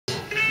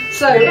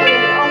So,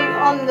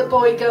 on the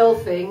boy-girl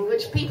thing,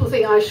 which people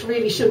think I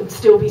really shouldn't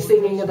still be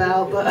singing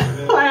about, but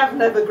I have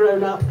never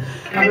grown up,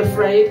 I'm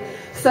afraid.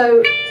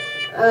 So,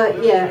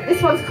 yeah,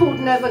 this one's called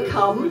Never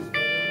Come,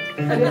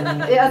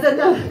 and it has a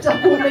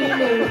double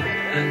meaning.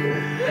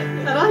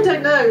 And I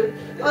don't know,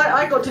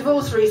 I got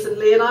divorced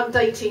recently, and I'm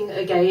dating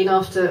again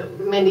after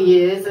many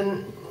years,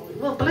 and,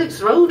 well,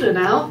 blokes are older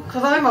now,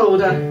 because I'm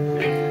older.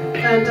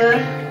 And,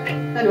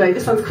 anyway,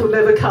 this one's called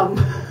Never Come.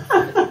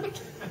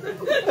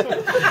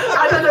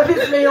 I don't know if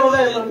it's me or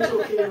them I'm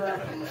talking about.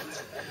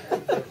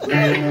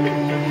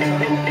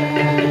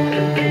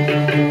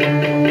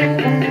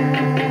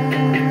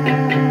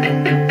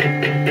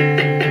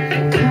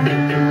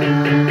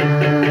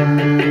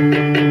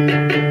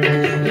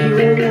 You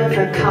will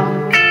never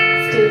come,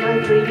 still I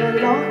dream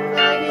along.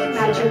 I've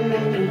imagined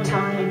many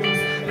times,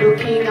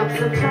 looking up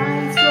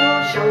surprised,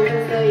 your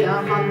shoulders they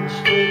are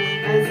hunched,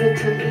 we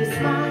hesitantly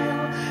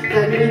smile.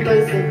 Then we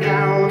both sit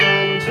down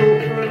and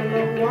talk for a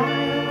long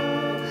while.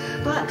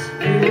 But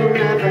you will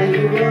never,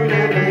 you will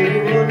never,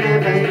 you will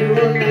never, you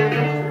will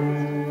never,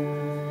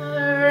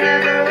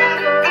 ever,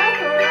 ever,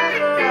 ever,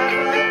 ever,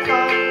 ever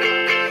come.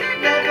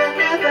 Never,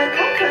 never,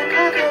 never,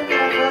 never,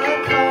 never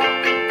come.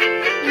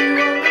 You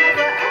will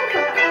never,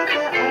 ever, ever,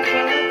 ever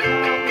come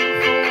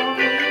for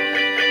me.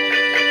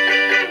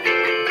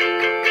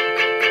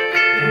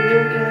 You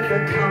will never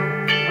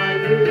come, I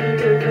really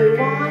don't know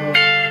why.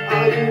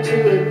 Are you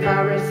too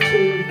embarrassed,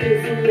 too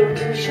busy or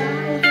too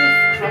shy?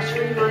 This crush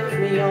reminds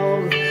me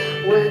of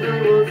when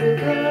I was a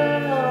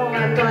girl,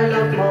 and I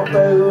loved Mark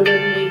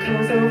Bowden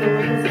because of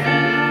all his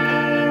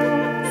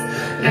curls.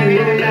 You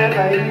will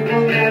never, you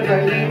will never,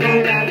 you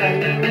will never,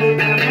 you will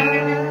never,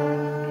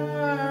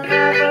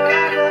 ever,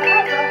 ever,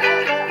 ever, ever, ever come.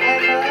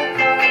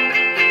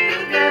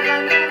 Never,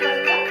 never,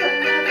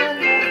 never, never,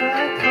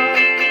 never come.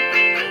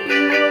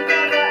 You will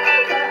never,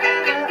 ever, ever,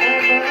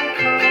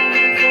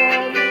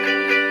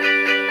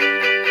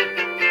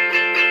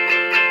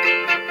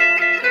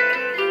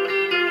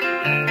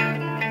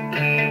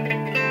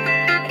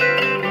 ever come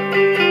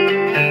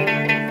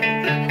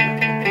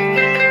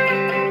for me.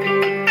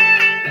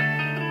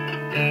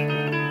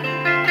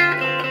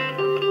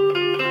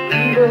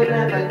 Will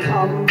never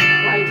come.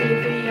 Why did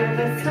we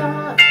ever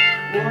start?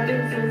 What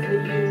is with the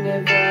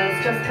universe?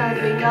 Just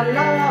having a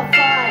laugh.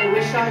 I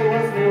wish I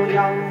was real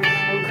young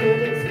and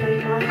could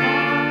explain my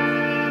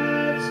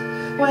heart.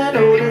 When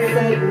all is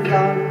said and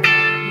done,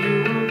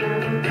 you will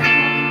never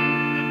come.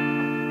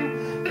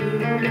 You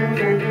will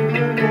never, you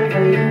will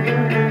never, you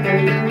will never,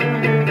 you will never,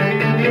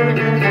 you will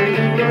never, you will never,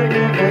 you will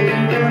never, you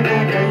will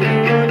never, you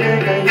will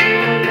never.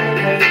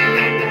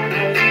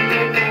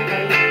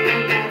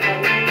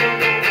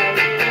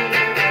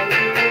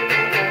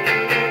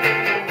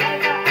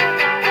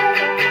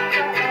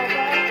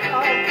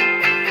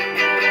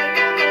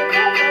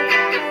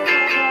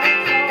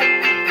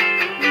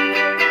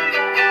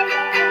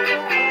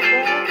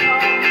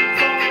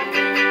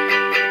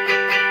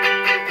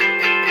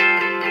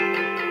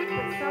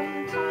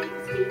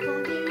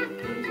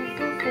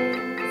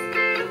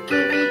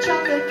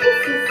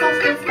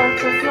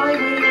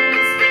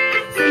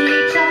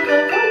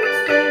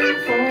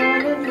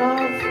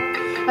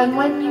 And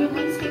when you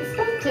least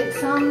expect it,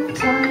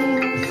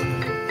 sometimes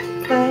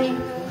they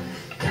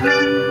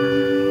come.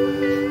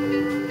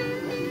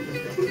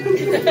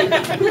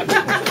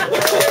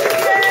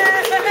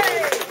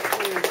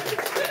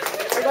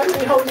 I'm going to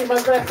be holding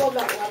my breath on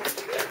that one.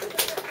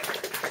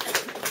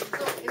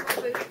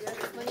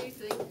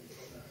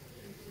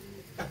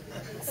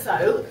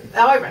 So,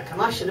 I reckon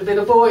I should have been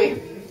a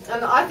boy.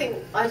 And I think,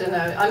 I don't know,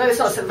 I know it's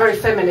not very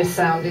feminist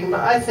sounding,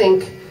 but I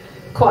think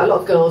quite a lot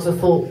of girls have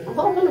thought,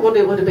 well, I wonder what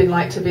it would have been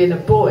like to be in a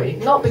boy.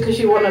 Not because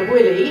you want a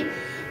willy,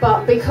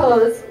 but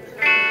because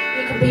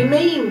you can be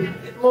mean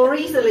more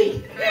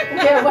easily and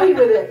get away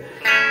with it.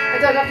 I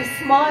don't have to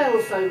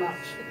smile so much.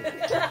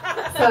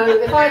 So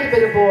if I'd have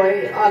been a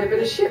boy, I'd have been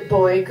a shit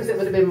boy, because it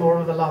would have been more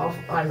of a laugh,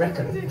 I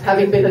reckon,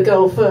 having been a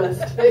girl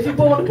first. But if you're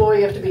born a boy,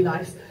 you have to be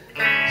nice.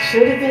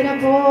 Should have been a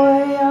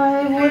boy,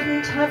 I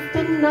wouldn't have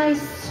been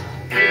nice.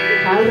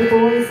 How do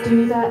boys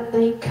do that?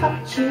 They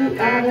cut you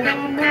out of their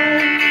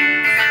minds.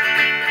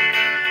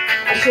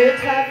 I should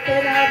have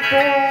been a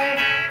boy,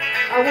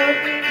 I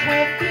wouldn't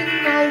have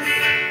been nice.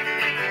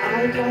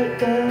 I'd like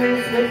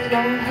girls with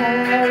long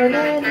hair and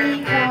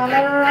any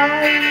colour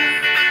eyes.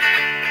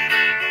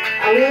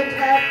 I would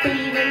have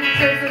been in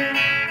prison,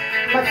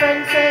 my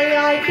friends say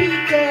I'd be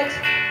dead.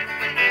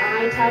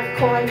 I'd have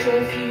quite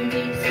a few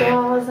deep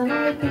scars and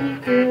I'd be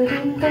good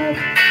in bed.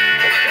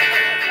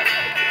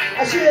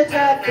 I should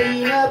have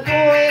been a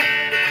boy,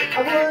 I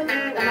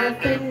wouldn't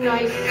have been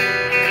nice.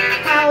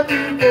 How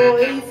do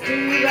boys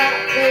do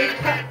that? They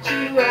cut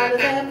you out of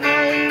their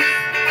minds.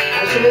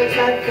 I should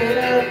have been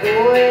a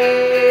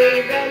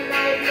boy, then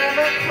I'd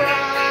never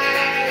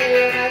cry.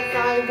 And as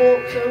I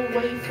walked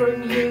away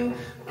from you,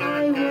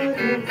 I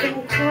wouldn't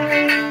think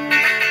twice.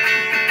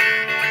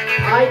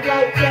 I'd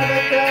like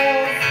clever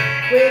girls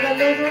with a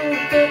little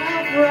bit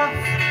of rough.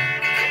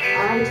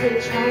 I'd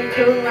hitchhike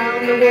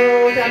around the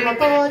world and my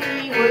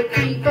body would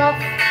be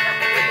buff.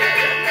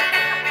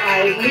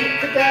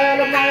 meet the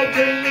girl of my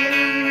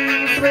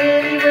dreams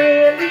really,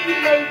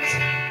 really late.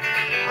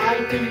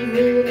 I'd be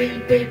really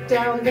big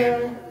down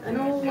there and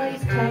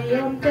always play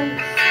on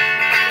bass.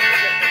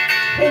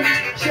 It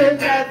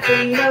should have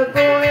been a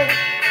boy,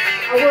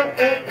 I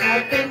wouldn't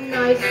have been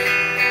nice.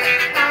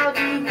 How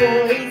do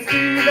boys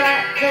do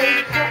that?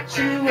 They cut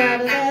you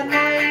out of their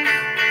minds.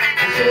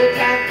 I should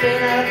have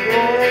been a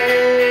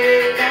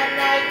boy, then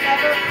I'd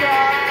never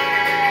cry.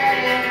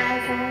 And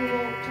as I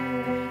walked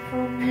away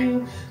from you,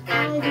 I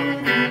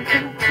wouldn't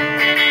think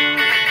twice.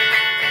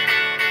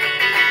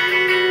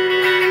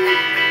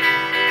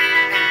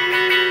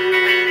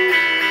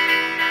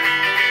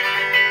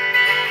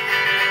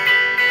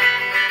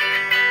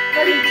 No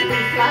need to be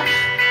flash.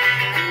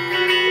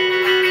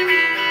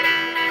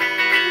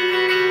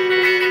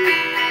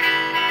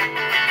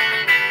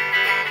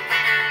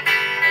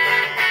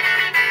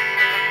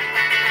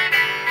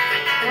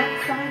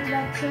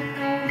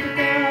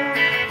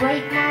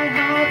 Break my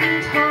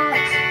hardened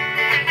heart,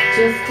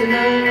 just to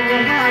know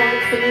how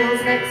it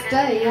feels next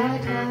day.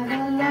 I'd have a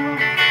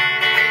laugh,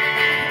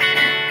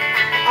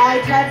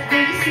 I'd have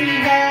greasy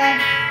hair,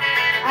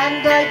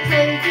 and I'd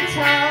play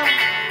guitar.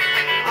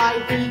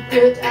 I'd be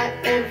good at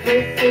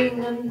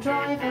everything and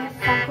drive a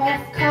fuck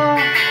off car.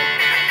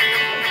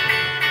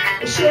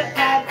 I should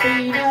have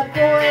been a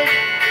boy,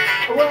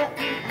 I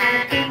wouldn't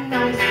have been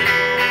nice.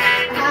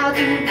 How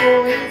do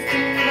boys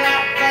do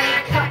that? They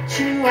cut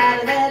you out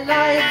of their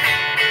lives.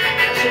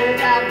 Should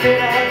have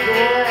been a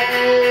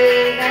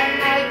boy,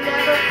 then I'd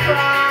never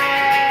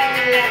cry.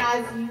 And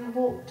as you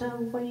walked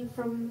away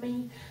from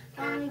me, I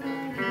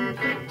wouldn't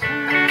think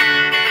twice.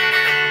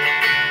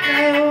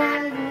 No, I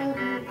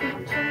wouldn't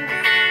think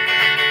twice.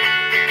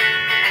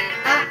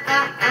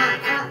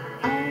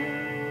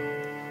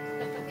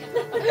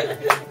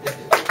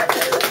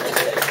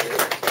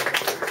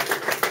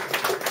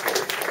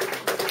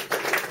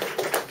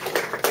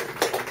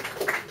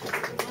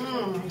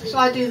 Shall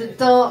I do the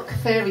dark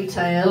fairy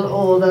tale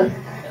or the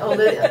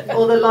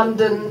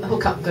London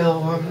hookup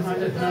girl one? I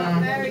don't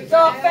know.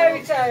 Dark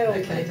fairy tale.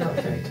 Okay, dark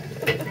fairy tale.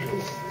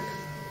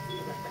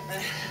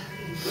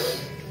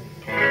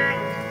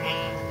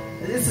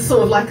 This is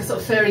sort of like a sort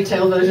of fairy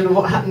tale version of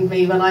what happened to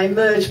me when I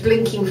emerged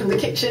blinking from the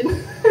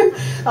kitchen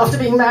after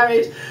being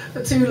married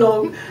for too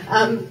long.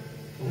 I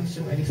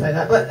shouldn't really say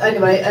that, but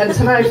anyway, and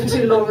married for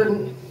too long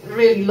and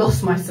really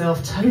lost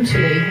myself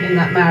totally in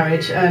that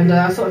marriage, and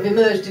I sort of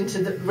emerged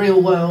into the real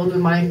world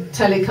with my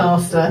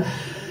Telecaster,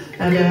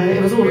 and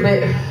it was all a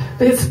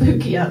bit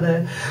spooky out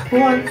there.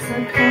 Once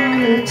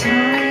upon a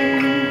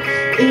time,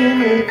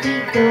 in a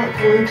deep dark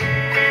wood,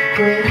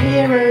 where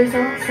heroes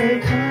aren't so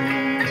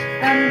kind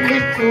and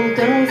little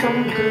girls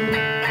aren't good.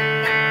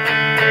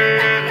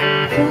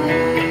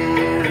 Fairy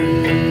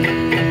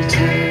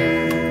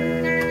tale.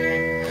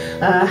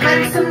 A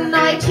handsome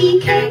knight, he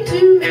came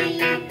to me,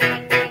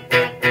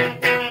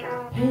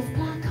 his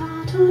black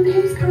heart on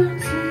his brown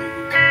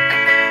sleeve.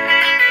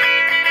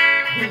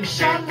 He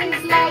shone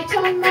his light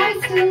on my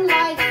still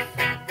life,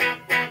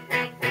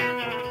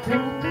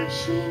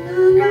 brandishing a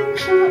long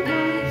sharp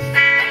knife.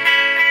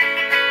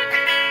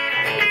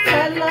 It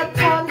fell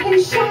upon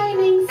his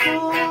shining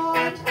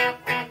sword,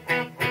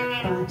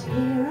 but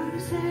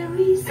heroes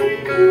very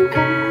soon are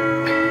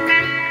born,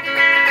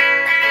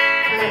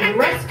 and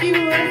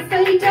rescuers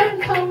they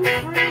don't come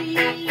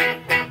free.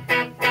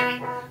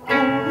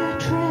 All the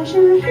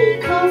treasure he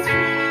cost me,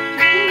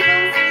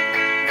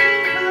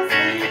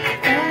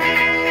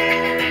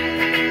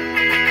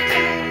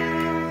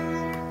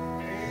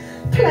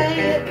 play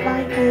it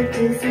like a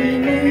Disney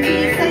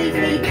movie. Save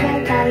me,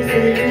 Popeye,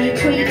 save me,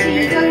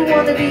 Tweety. Don't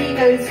wanna be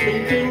no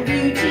sleeping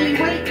beauty.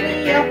 Wake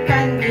me up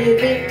and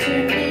give it to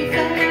me.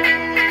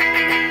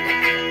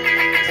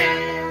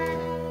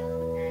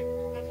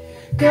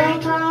 Girl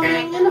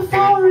drowning in a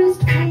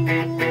forest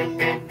pool,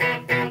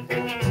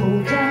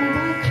 pulled down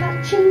by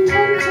clutching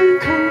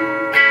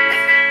tentacles.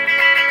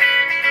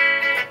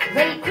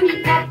 They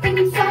creep up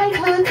inside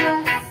her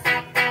dress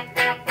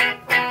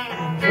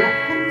and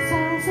wrap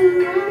themselves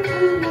around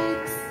her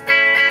legs.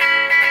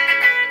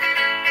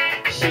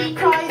 She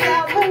cries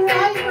out, her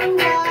eyes grow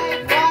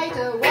wide,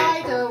 wider,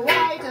 wider,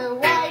 wider,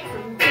 wide.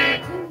 From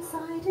deep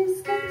inside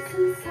escapes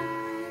a sigh.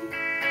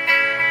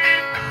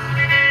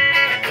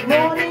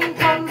 Morning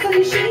comes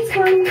and she's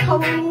grown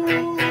cold.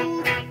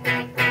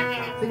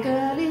 The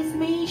girl is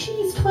me,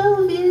 she's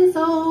 12 years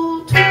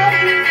old.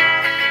 12 years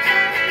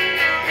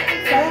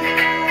old.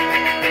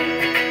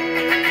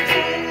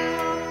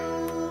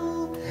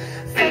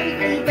 Save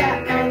me,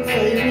 Batman,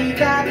 save me,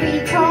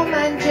 Babby, Tom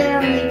and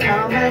Jerry,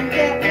 come and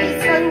get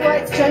me. Snow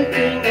White's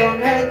choking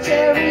on her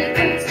cherry,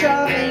 Prince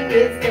Charming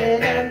is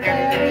dead and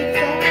buried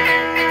there.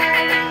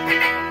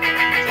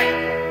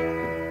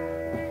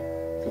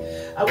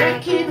 A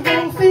wicked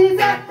wolf is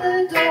at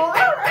the door.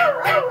 Oh,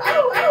 oh, oh,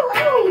 oh, oh,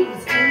 oh.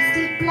 He's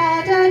tasted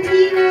blood and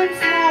he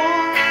wants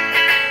more.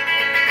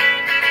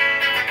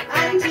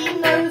 And he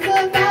knows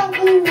about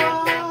the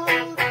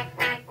world.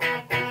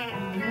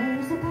 He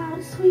knows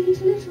about sweet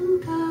little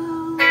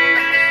girls.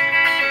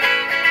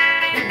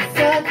 He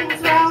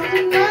circles round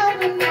and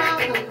round and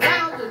round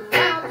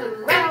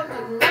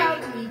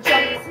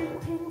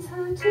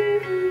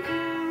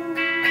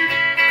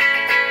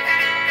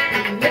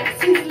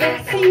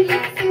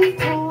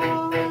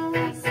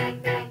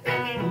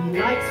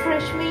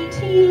fresh meat,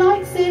 he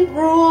likes it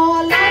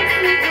raw, likes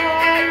it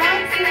raw,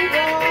 likes it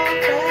raw.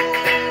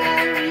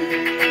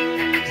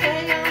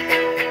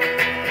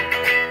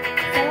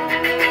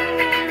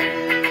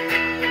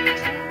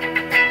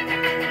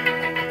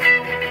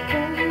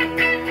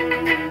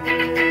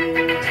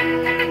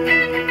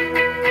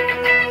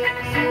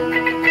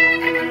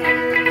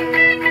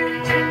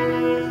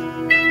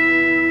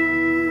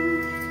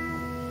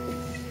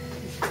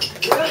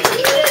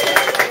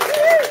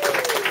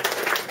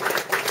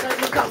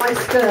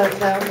 Skirt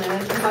down there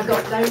because I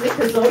got no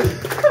knickers on.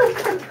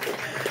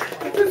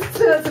 The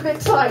skirt's a bit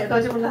tight.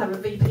 I didn't want to have a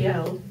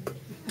VPL.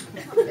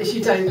 As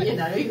you don't, you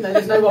know, even though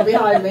there's no one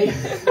behind me.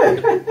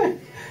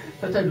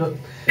 But don't look.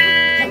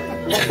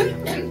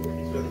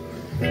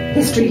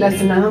 History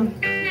lesson now.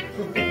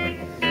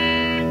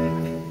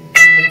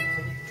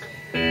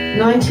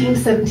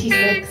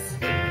 1976.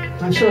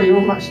 I'm sure you're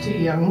all much too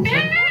young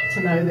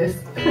to know this.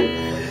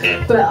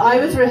 But I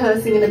was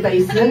rehearsing in a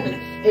basement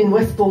in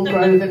Westbourne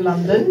Grove in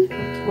London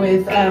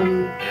with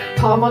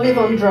Palmolive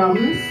on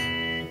drums,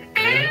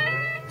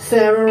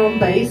 Sarah on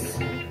bass,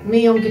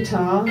 me on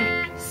guitar,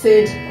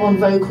 Sid on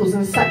vocals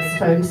and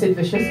saxophone, Sid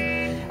Vicious,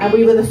 and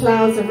we were the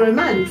Flowers of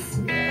Romance,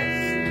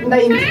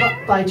 named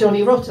by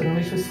Johnny Rotten,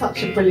 which was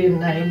such a brilliant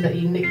name that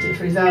he nicked it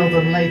for his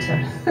album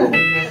later.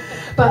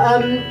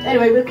 But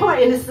anyway, we were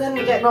quite innocent,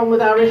 getting on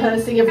with our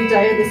rehearsing every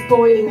day in this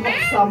boiling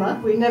hot summer.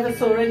 We never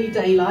saw any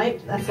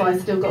daylight, that's why I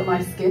still got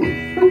my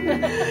skin.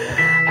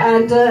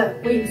 And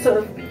we sort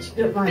of,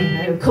 I don't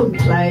know, couldn't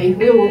play.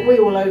 We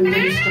all owned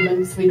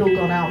instruments, we'd all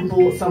gone out and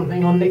bought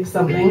something or nicked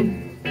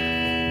something.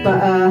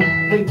 But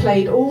we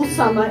played all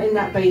summer in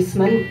that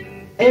basement,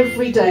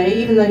 every day,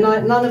 even though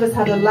none of us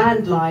had a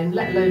landline,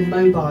 let alone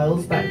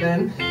mobiles back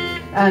then.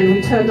 And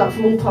we turned up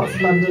from all parts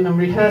of London and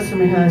rehearsed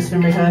and rehearsed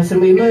and rehearsed, and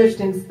we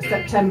emerged in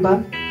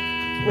September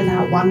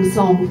without one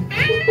song.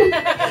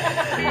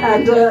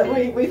 And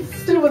we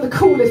still were the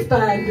coolest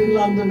band in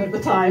London at the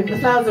time, the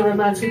Flowers of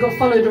Romance. We got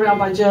followed around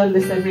by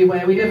journalists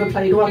everywhere. We never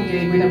played one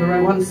gig, we never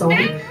wrote one song,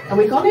 and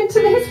we got into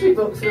the history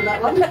books with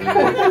that one.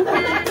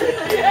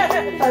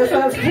 So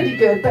that's pretty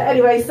good. But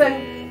anyway, so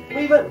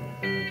we were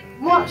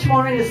much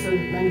more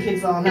innocent than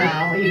kids are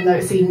now, even though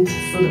it seemed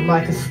sort of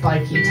like a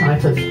spiky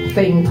type of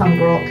thing, punk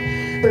rock.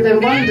 But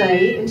then one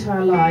day into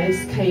our lives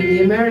came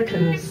the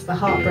Americans, the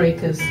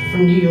Heartbreakers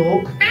from New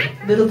York,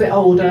 a little bit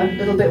older, a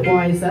little bit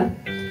wiser,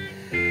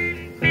 a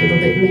little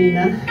bit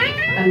meaner,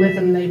 and with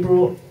them they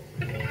brought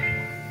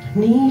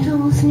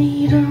needles,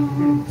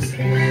 needles,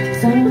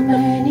 so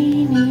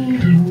many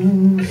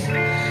needles,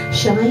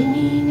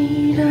 shiny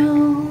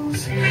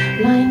needles,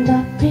 lined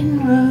up in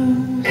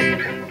rows,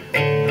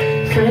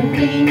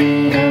 friendly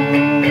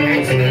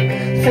needles,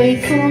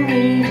 faithful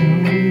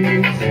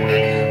needles,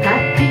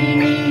 happy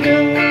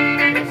needles,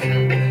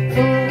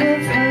 full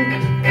of hope.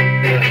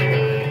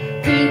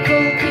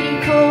 People,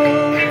 people,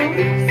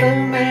 so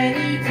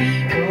many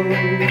people,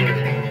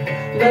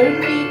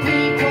 lonely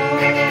people,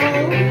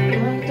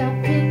 lined up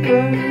in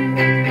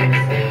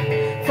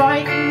rows,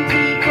 frightened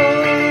people,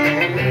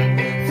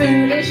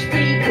 foolish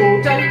people.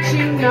 Don't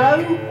you know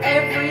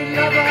every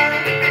lover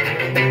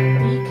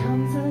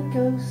becomes a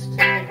ghost?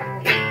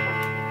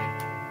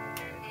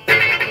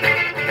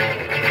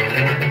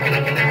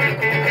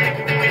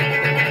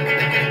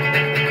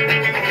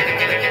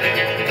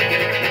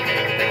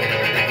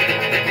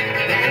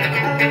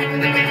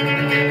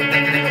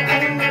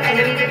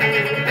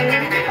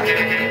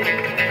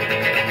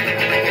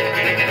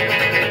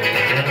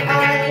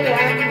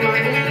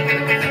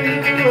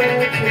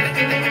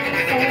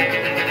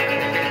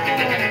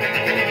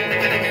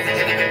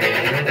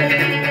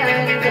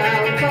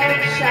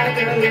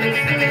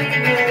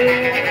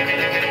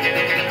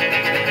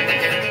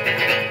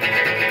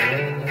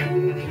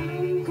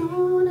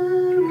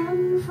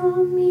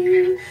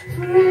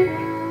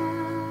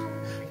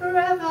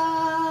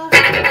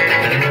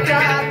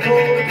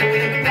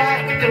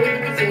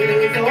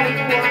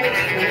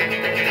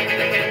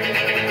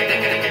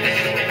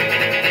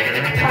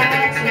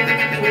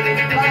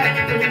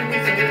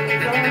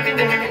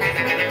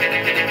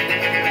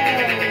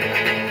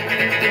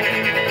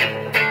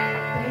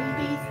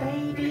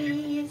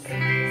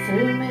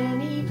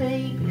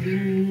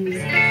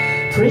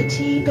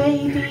 Pretty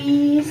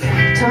babies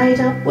tied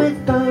up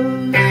with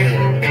bows,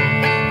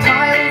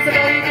 tiles of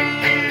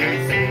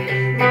babies,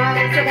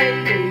 miles of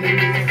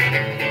babies,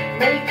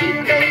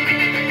 making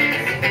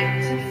babies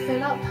to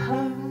fill up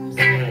homes.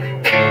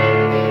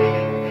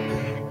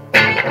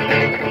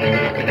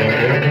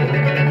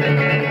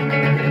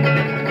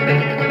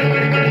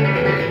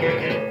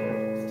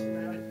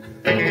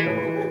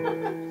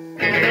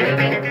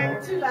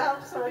 Too loud,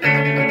 sorry.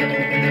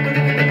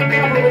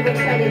 Trouble with the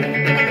telly.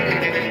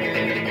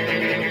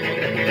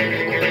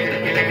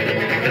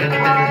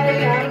 I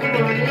am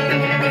running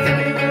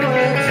through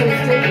a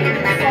twisting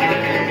forest,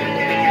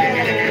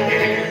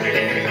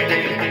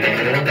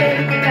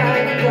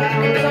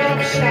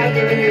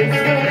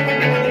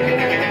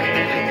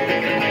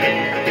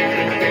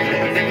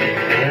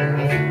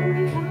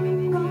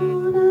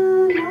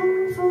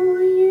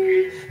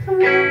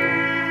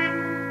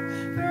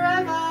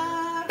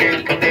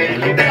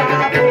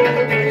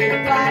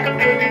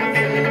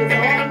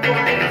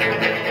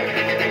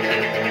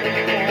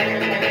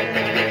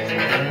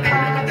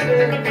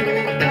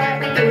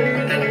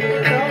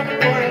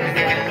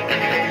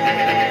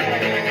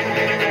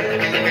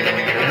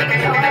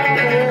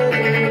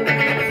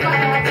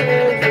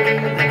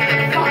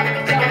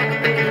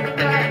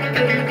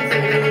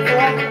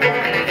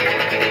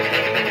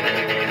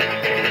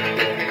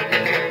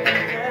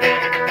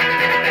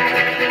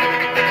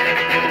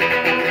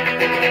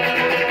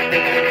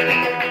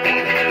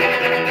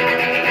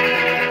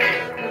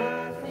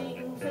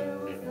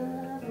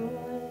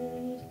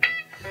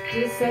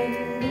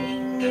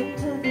 Descending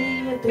into the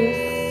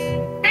abyss,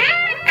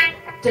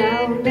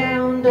 down,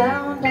 down,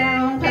 down,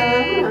 down,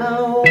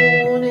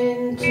 down,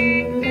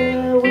 into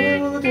the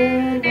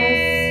wilderness.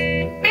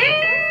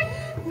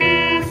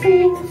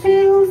 Nothing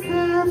fills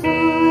the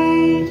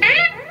void,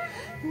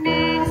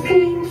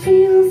 nothing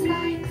feels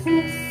like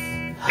this.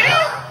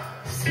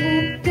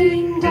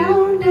 Slipping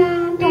down,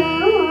 down,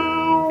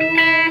 down,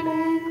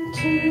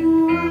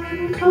 into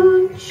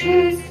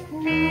unconsciousness.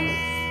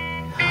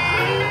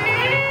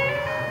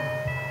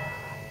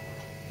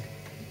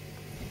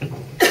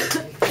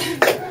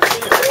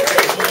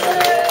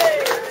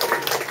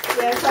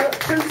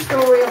 True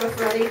story, I'm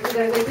afraid. You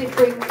know, they did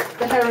bring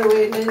the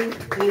heroin in,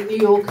 the New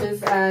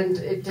Yorkers, and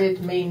it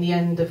did mean the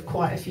end of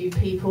quite a few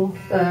people.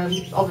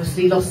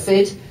 Obviously lost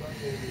Sid,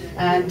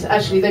 and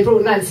actually they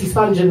brought Nancy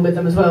Spungen with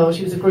them as well.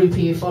 She was a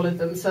groupie who followed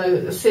them,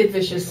 so Sid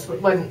Vicious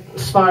went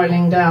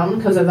spiralling down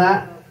because of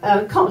that.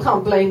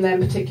 Can't blame them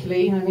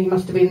particularly. I mean, he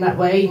must have been that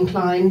way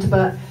inclined,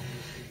 but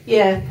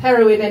yeah,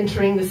 heroin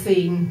entering the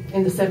scene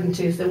in the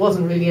 70s. There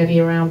wasn't really any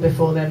around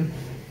before then.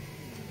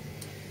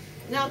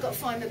 Now I've got to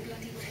find the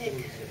bloody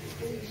pig.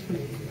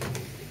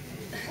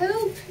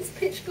 Help! It's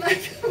pitch black.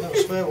 Not a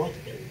spare one.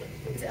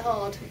 Is it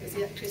hard? As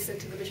the actress said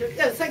to the bishop.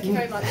 Oh, thank you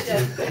very much,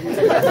 Deb.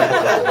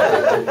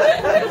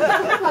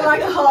 I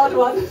like a hard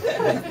one.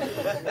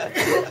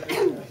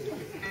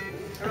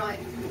 Right.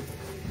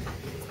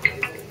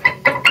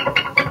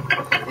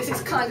 This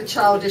is kind of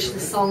childish,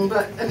 this song,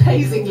 but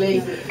amazingly,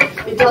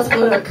 it does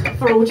work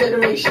for all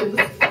generations.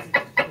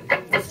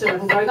 I still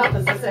haven't grown up,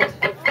 as I said.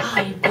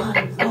 I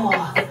want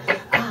more.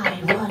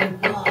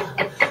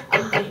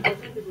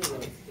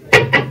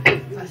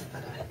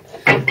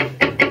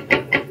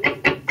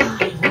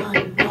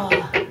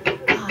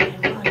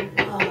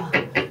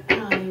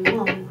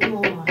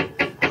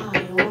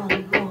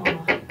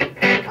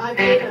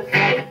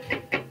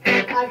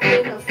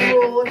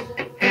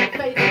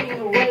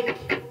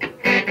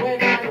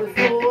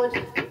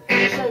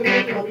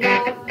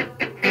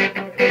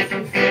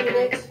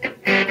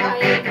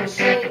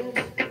 Ashamed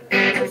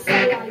to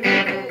say I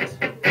need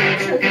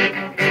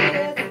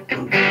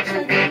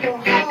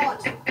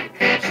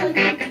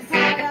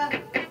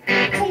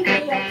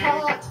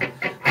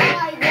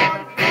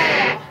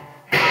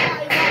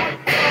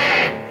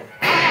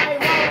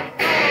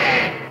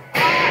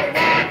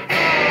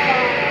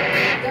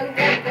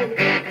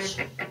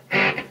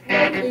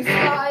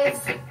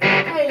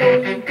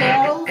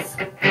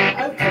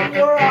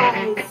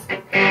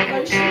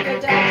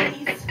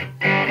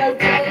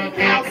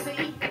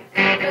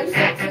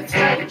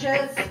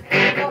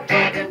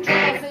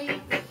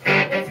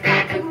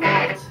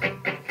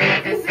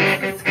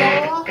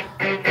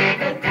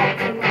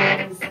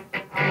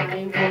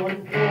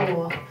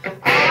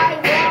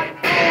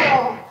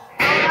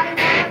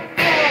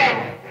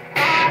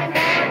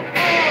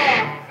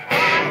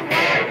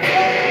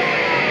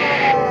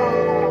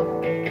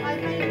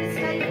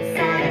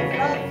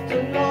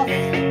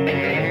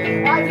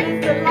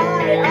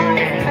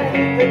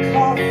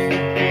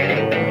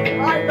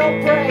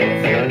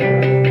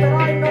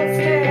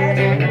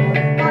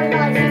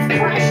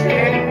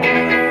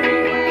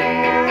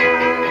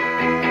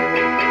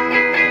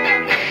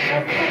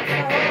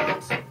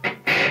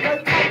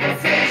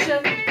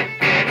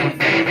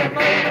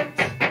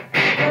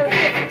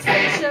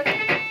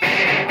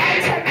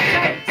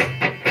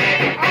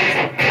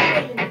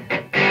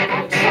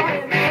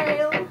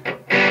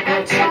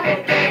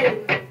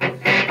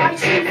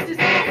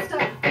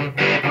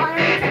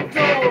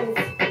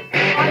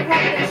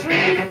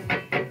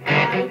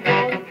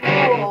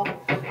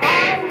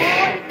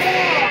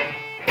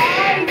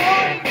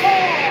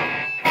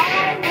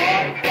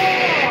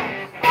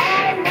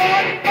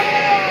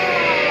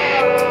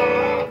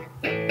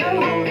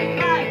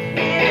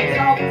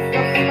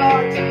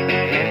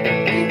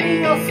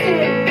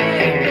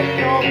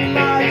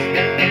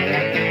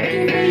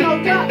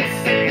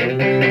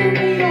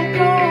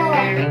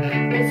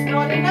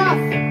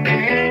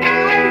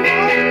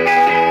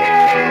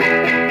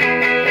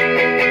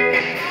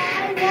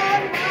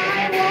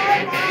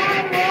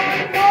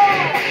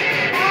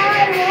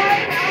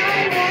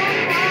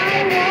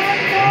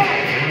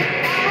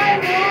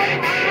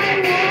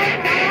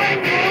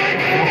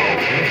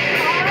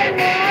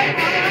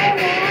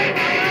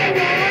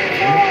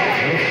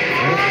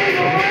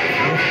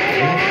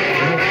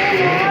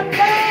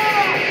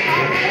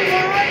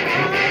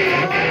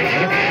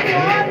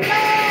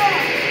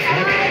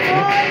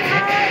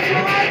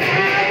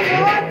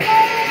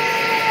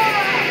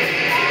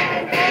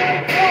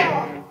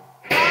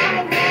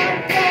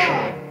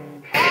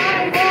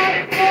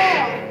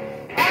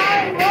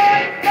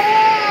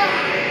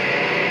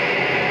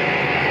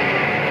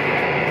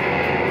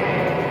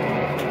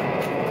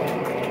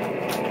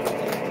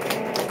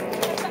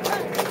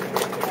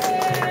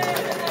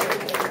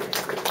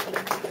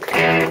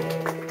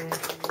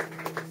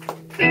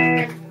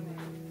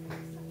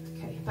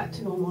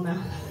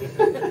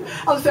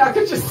Honestly, I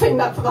could just sing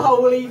that for the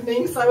whole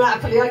evening so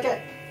happily. I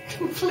get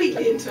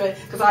completely into it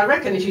because I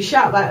reckon if you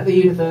shout that at the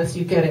universe,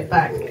 you get it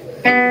back.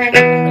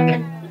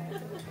 Hang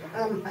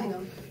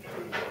on.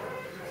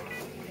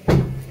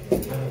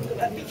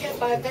 Let me get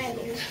my bend.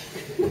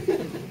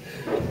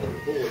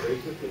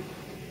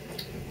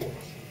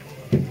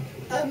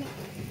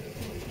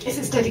 This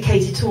is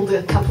dedicated to all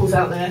the couples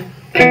out there.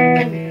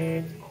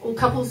 All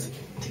couples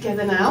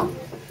together now.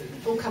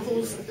 All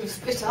couples who've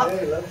split up.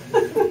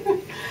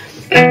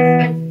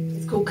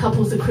 It's called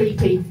Couples Are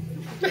Creepy.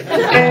 I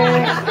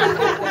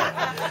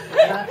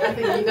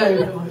think you know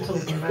who I'm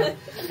talking about.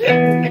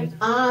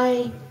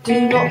 I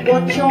do not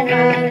want your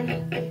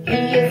man.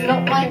 He is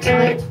not my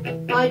type.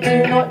 I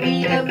do not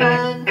need a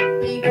man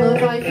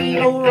because I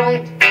feel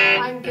alright.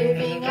 I'm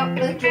giving up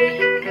the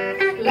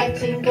dream,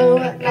 letting go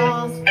at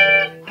last.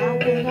 How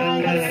could I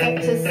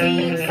accept to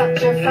see in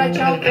such a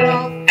fragile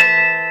craft?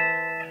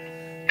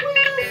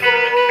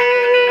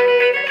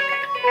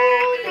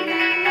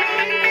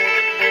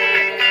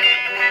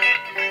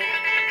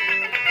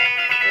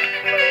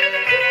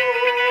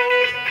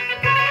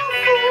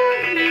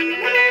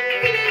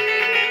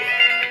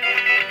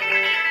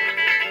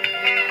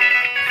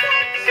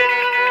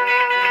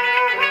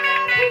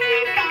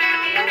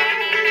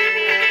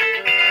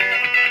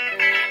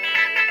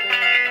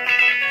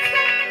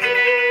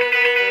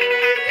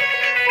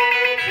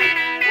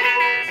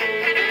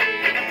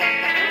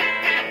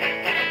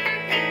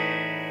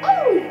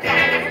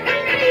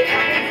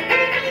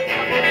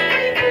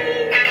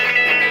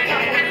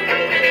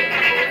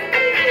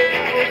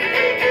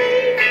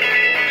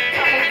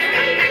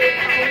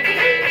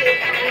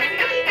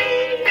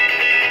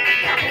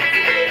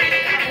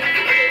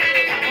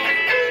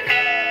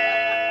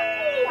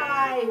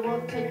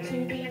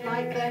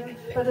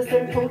 But a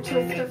simple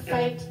twist of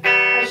fate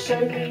has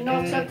shown me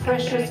not a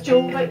precious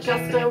jewel, but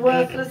just a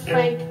worthless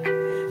fake.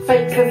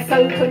 Fakes are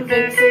so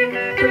convincing,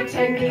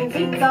 pretending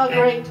things are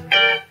great.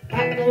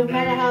 But no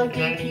matter how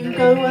deep you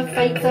go, a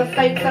fake's a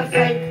fake's a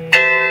fake.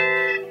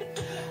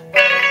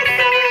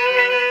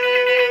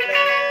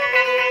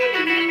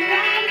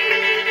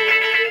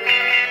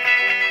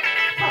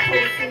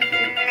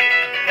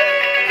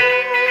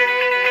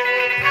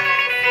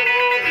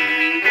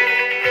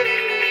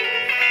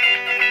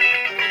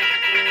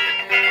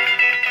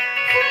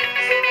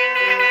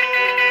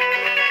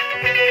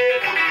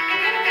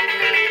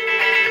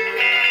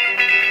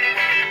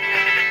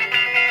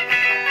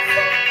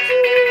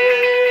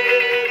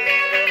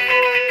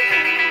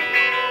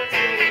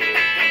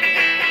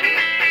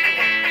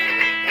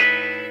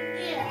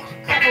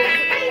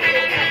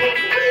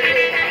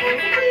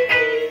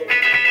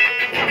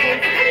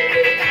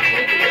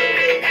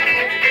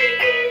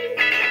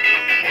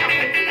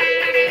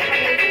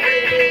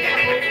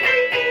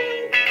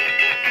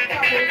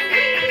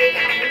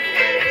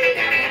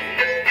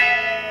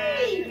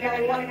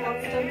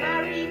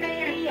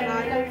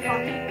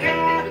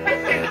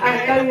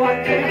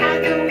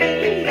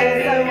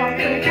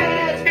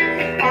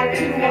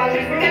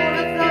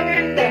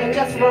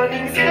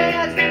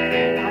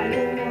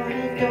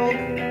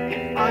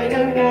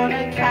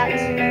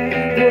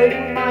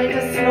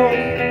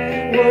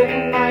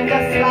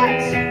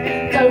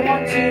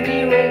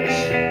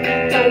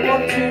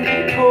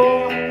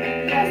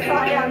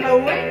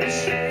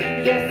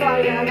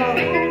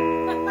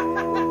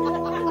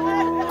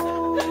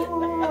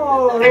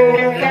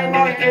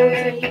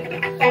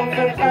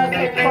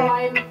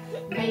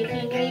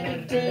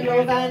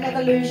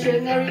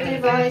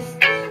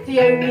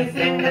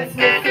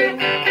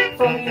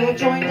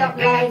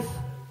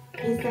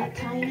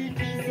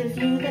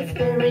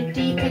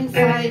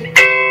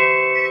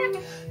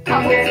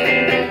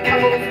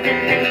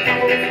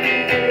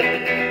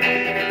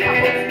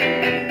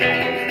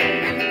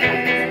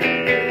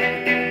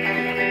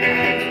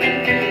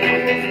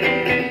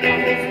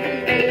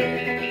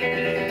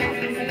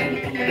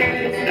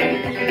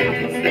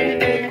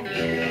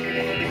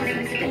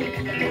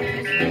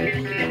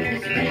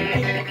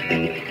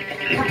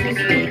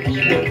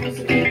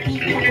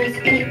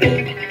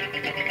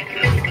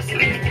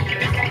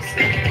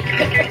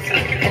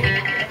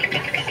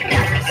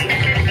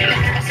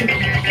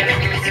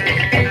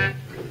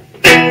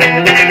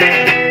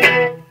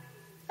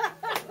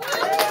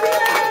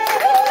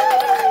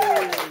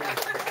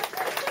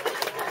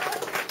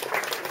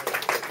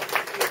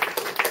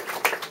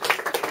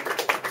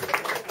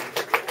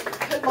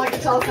 My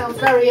guitar sounds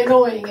very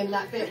annoying in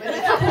that bit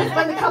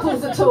when the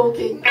couples are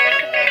talking.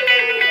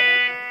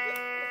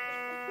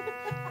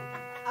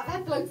 I've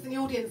had blokes in the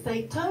audience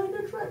say, "Turn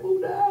the treble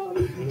down."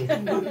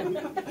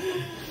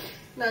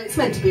 No, it's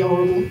meant to be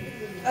horrible.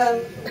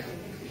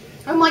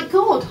 Oh my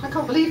God, I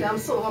can't believe it. I'm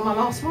sort of on my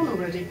last one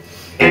already.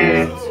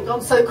 It's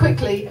gone so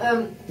quickly.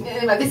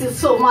 Anyway, this is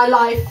sort of my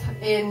life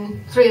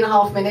in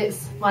 3.5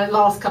 minutes. My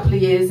last couple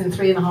of years in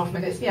 3.5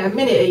 minutes. Yeah, a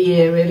minute a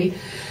year really.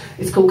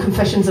 It's called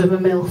Confessions of a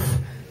MILF.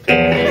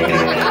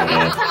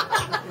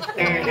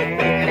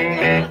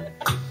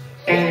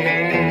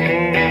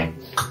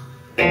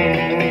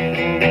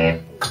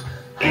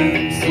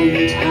 Home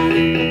sweet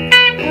home,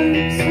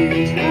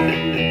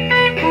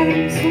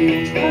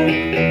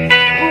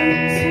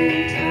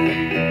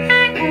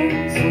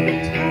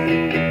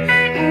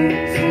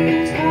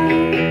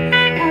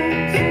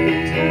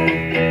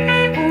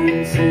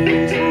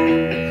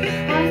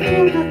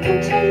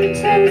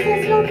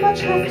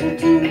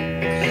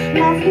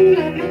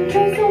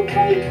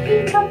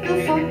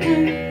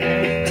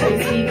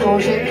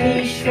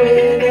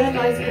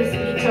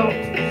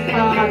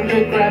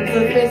 100 grams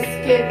of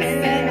biscuits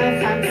in a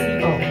fancy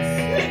box.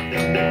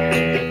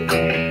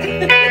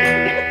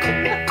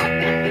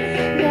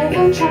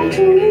 Never try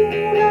to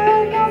rule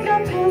another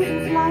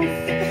person's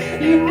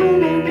life. You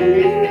will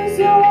only lose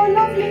your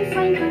lovely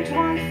fragrant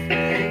wife.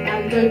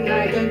 And don't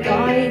nag a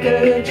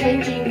guy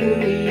changing who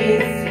he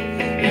is.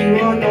 You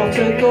are not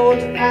a god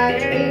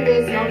and it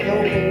is not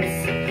your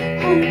biz.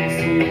 Home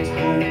sweet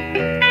home,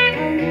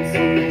 home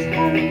sweet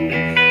home,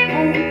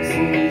 home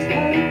sweet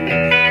home,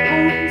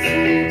 home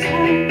sweet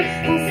home.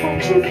 There's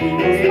such a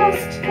thing as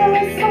lust,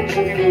 there's such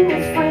a thing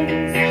as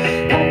friends.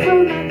 But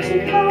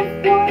romantic love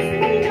was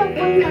made up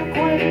way back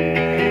when.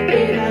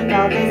 In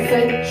another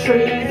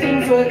century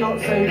things were not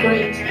so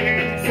great.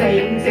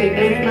 Same thing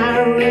with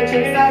marriage,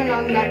 it's an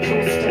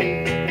unnatural state.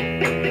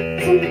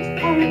 Sweet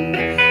home,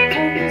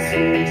 home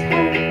sweet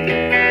home,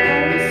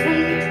 home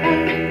sweet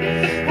home,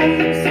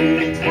 home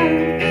sweet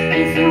home.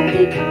 If you're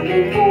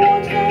becoming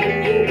bored then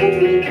you could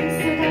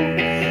reconsider.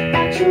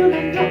 But you'll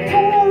end up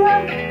poorer,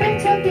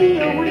 better be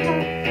a widow.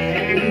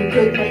 You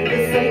could make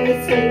the same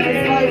mistake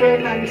as my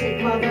romantic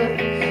mother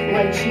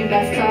when she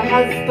left her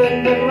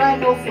husband and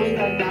ran off with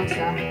a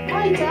nutter.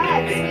 My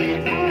dad,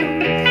 sweet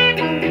home,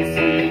 home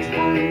sweet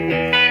home,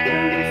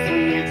 home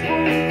sweet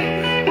home,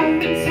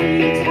 home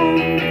sweet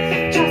home.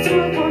 Just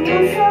work on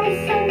yourself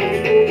and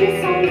if you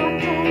decide one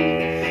day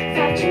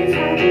that you've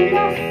had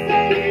enough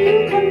then you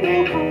can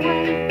walk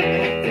away.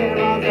 There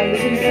are those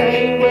who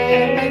say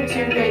we're meant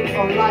to mate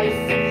for life,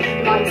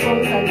 like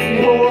swans and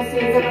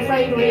seahorses, I'm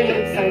afraid we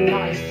ain't so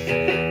nice.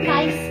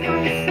 Nice,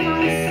 nice,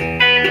 nice,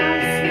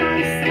 nice,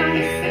 nice,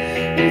 nice.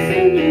 If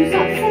the news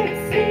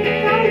upsets me,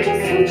 I'll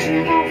just switch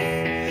it off.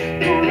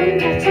 Go and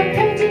get a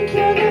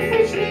pedicure, the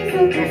fridge needs a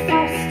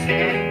defrost.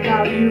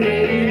 Now you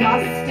really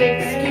must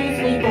excuse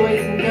me,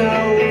 boys and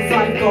girls.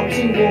 I've got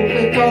to walk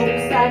the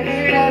dogs and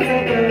there's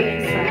a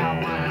burning smell.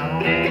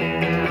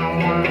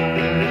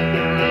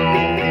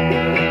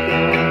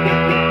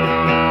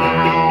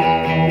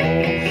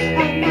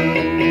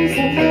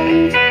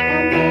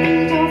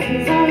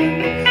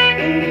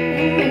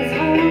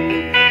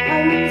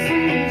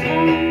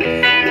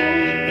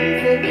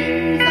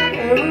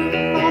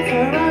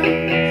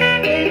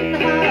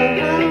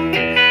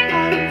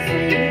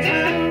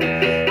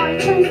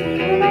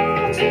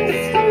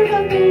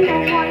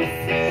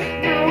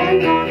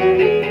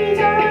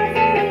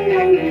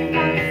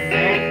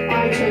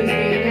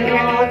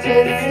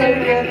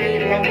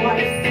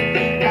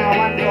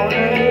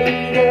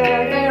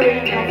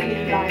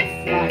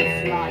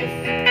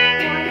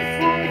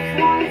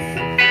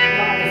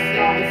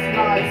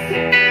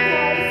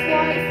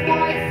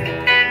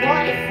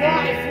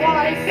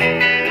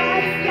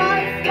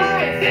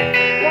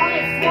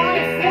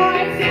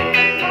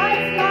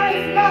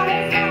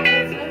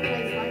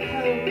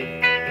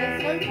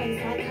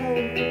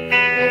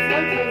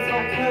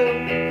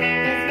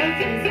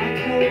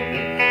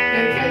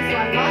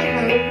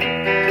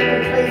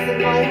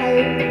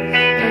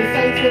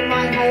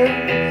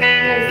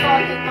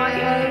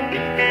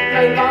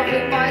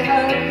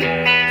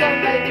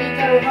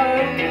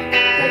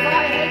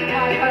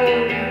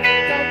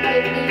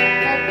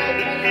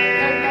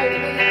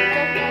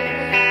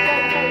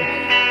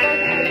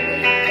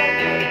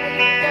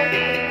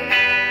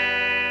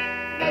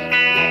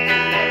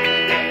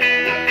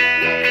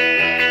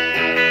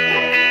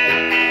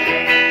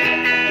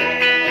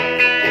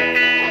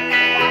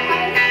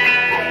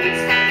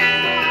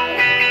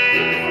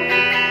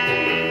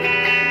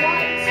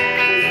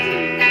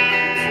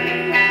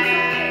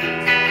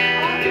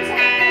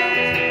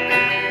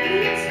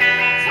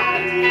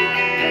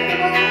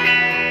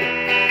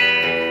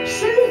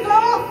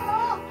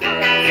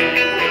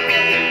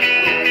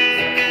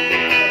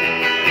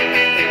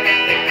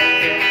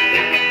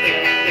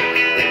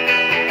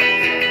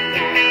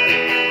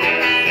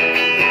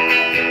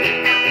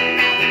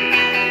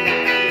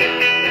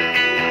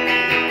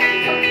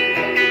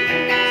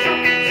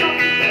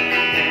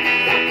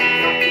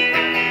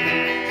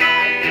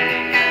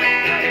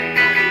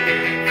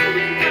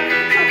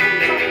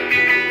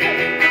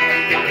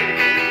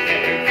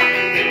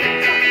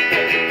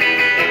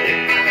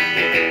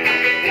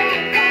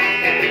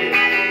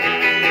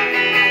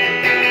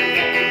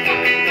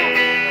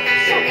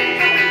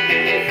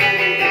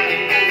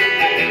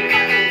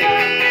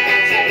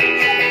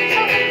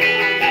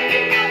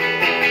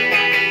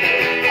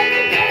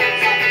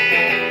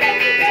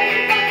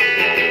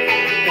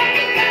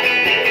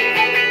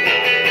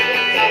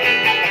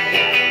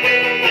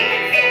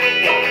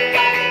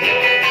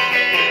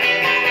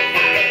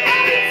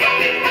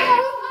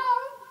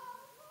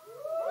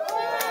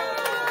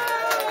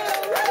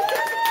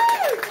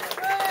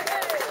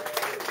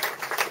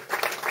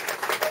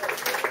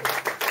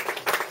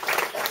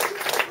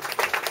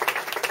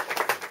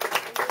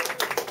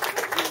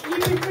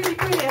 You've been really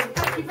brilliant.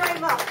 Thank you very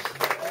much.